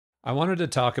I wanted to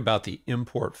talk about the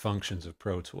import functions of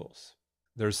Pro Tools.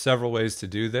 There's several ways to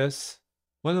do this.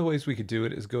 One of the ways we could do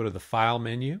it is go to the File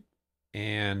menu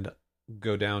and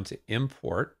go down to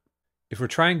Import. If we're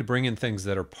trying to bring in things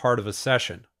that are part of a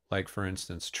session, like for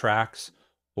instance tracks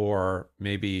or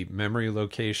maybe memory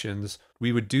locations,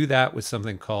 we would do that with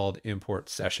something called Import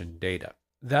Session Data.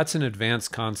 That's an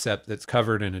advanced concept that's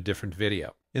covered in a different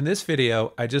video. In this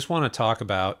video, I just want to talk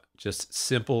about just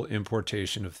simple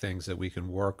importation of things that we can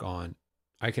work on.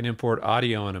 I can import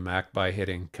audio on a Mac by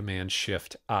hitting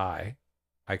Command-Shift-I.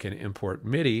 I can import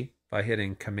MIDI by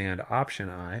hitting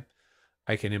Command-Option-I.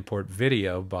 I can import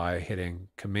video by hitting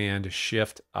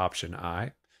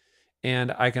Command-Shift-Option-I.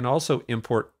 And I can also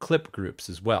import clip groups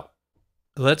as well.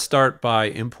 Let's start by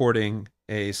importing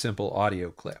a simple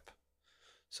audio clip.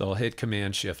 So I'll hit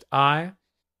Command-Shift-I.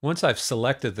 Once I've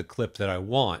selected the clip that I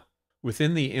want,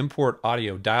 within the import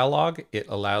audio dialog, it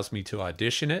allows me to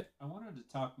audition it. I wanted to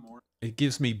talk more. It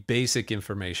gives me basic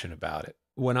information about it.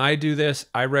 When I do this,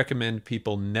 I recommend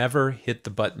people never hit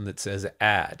the button that says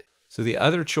add. So the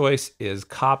other choice is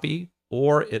copy,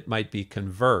 or it might be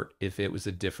convert if it was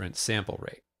a different sample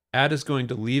rate. Add is going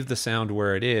to leave the sound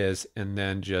where it is and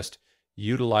then just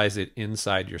utilize it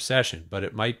inside your session, but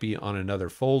it might be on another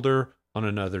folder, on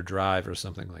another drive, or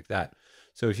something like that.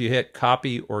 So if you hit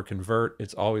copy or convert,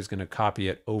 it's always going to copy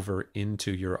it over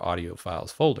into your audio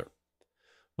files folder.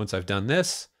 Once I've done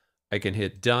this, I can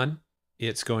hit done.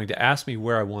 It's going to ask me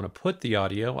where I want to put the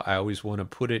audio. I always want to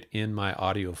put it in my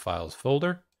audio files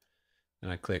folder. And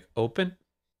I click open.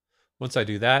 Once I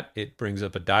do that, it brings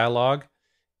up a dialog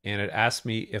and it asks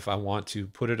me if I want to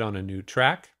put it on a new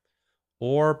track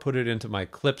or put it into my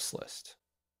clips list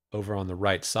over on the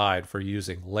right side for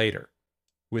using later.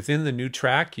 Within the new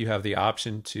track, you have the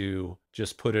option to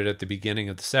just put it at the beginning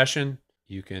of the session.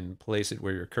 You can place it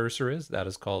where your cursor is. That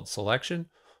is called selection.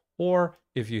 Or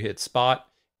if you hit spot,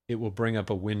 it will bring up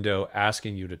a window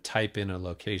asking you to type in a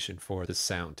location for the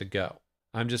sound to go.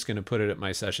 I'm just going to put it at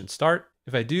my session start.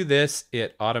 If I do this,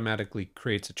 it automatically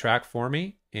creates a track for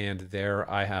me, and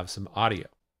there I have some audio.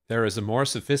 There is a more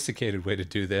sophisticated way to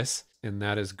do this, and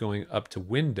that is going up to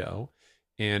Window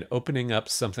and opening up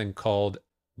something called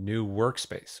New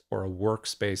Workspace or a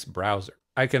Workspace Browser.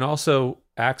 I can also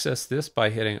access this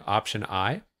by hitting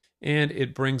Option-I, and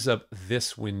it brings up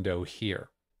this window here.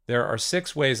 There are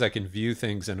 6 ways I can view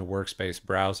things in a Workspace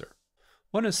Browser.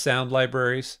 One is sound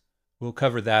libraries. We'll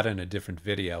cover that in a different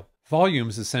video.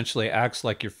 Volumes essentially acts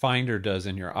like your Finder does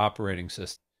in your operating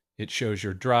system. It shows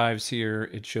your drives here.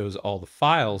 It shows all the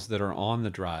files that are on the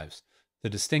drives. The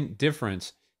distinct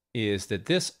difference is that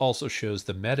this also shows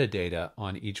the metadata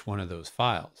on each one of those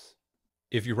files.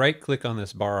 If you right click on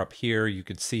this bar up here, you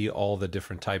can see all the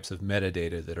different types of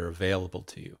metadata that are available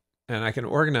to you. And I can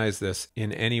organize this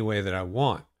in any way that I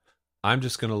want. I'm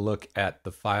just going to look at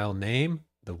the file name,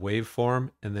 the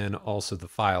waveform, and then also the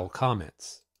file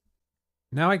comments.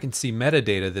 Now I can see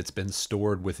metadata that's been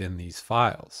stored within these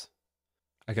files.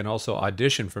 I can also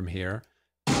audition from here.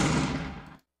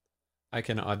 I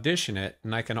can audition it,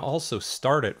 and I can also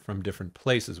start it from different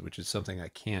places, which is something I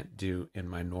can't do in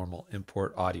my normal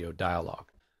import audio dialog.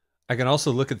 I can also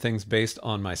look at things based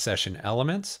on my session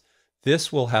elements.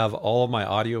 This will have all of my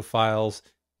audio files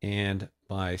and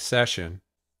my session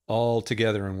all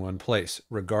together in one place,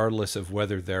 regardless of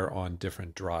whether they're on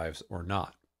different drives or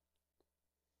not.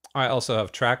 I also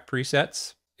have track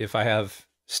presets. If I have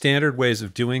standard ways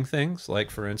of doing things, like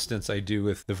for instance, I do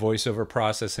with the voiceover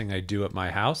processing I do at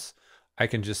my house, I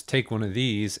can just take one of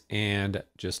these and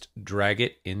just drag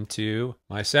it into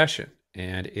my session,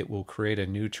 and it will create a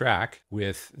new track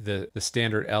with the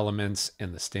standard elements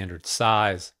and the standard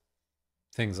size,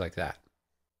 things like that.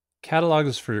 Catalog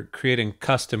is for creating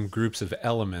custom groups of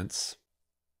elements.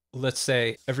 Let's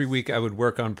say every week I would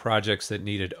work on projects that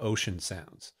needed ocean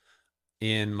sounds.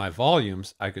 In my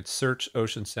volumes, I could search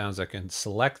ocean sounds, I can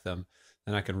select them,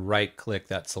 then I can right click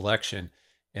that selection,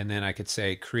 and then I could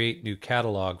say create new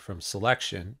catalog from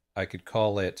selection. I could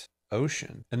call it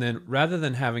ocean. And then rather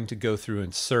than having to go through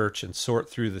and search and sort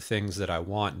through the things that I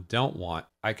want and don't want,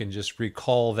 I can just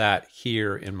recall that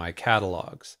here in my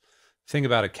catalogs. The thing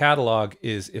about a catalog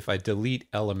is if I delete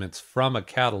elements from a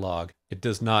catalog, it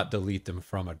does not delete them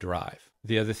from a drive.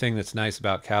 The other thing that's nice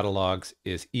about catalogs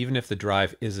is even if the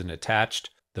drive isn't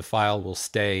attached, the file will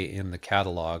stay in the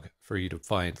catalog for you to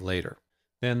find later.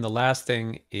 Then the last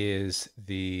thing is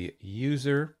the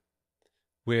user,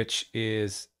 which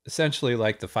is essentially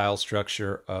like the file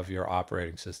structure of your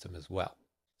operating system as well.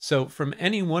 So from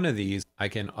any one of these, I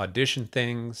can audition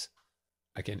things,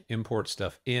 I can import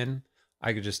stuff in,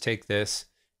 I could just take this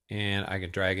and I can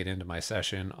drag it into my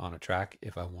session on a track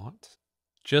if I want.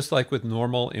 Just like with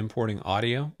normal importing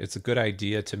audio, it's a good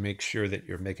idea to make sure that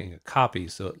you're making a copy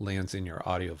so it lands in your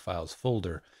audio files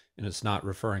folder and it's not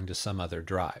referring to some other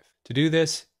drive. To do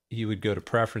this, you would go to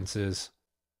Preferences,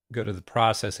 go to the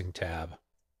Processing tab,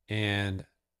 and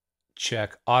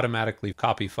check Automatically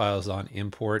Copy Files on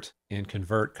Import and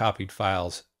convert copied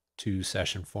files to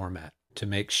session format to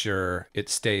make sure it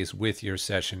stays with your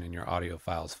session in your audio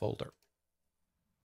files folder.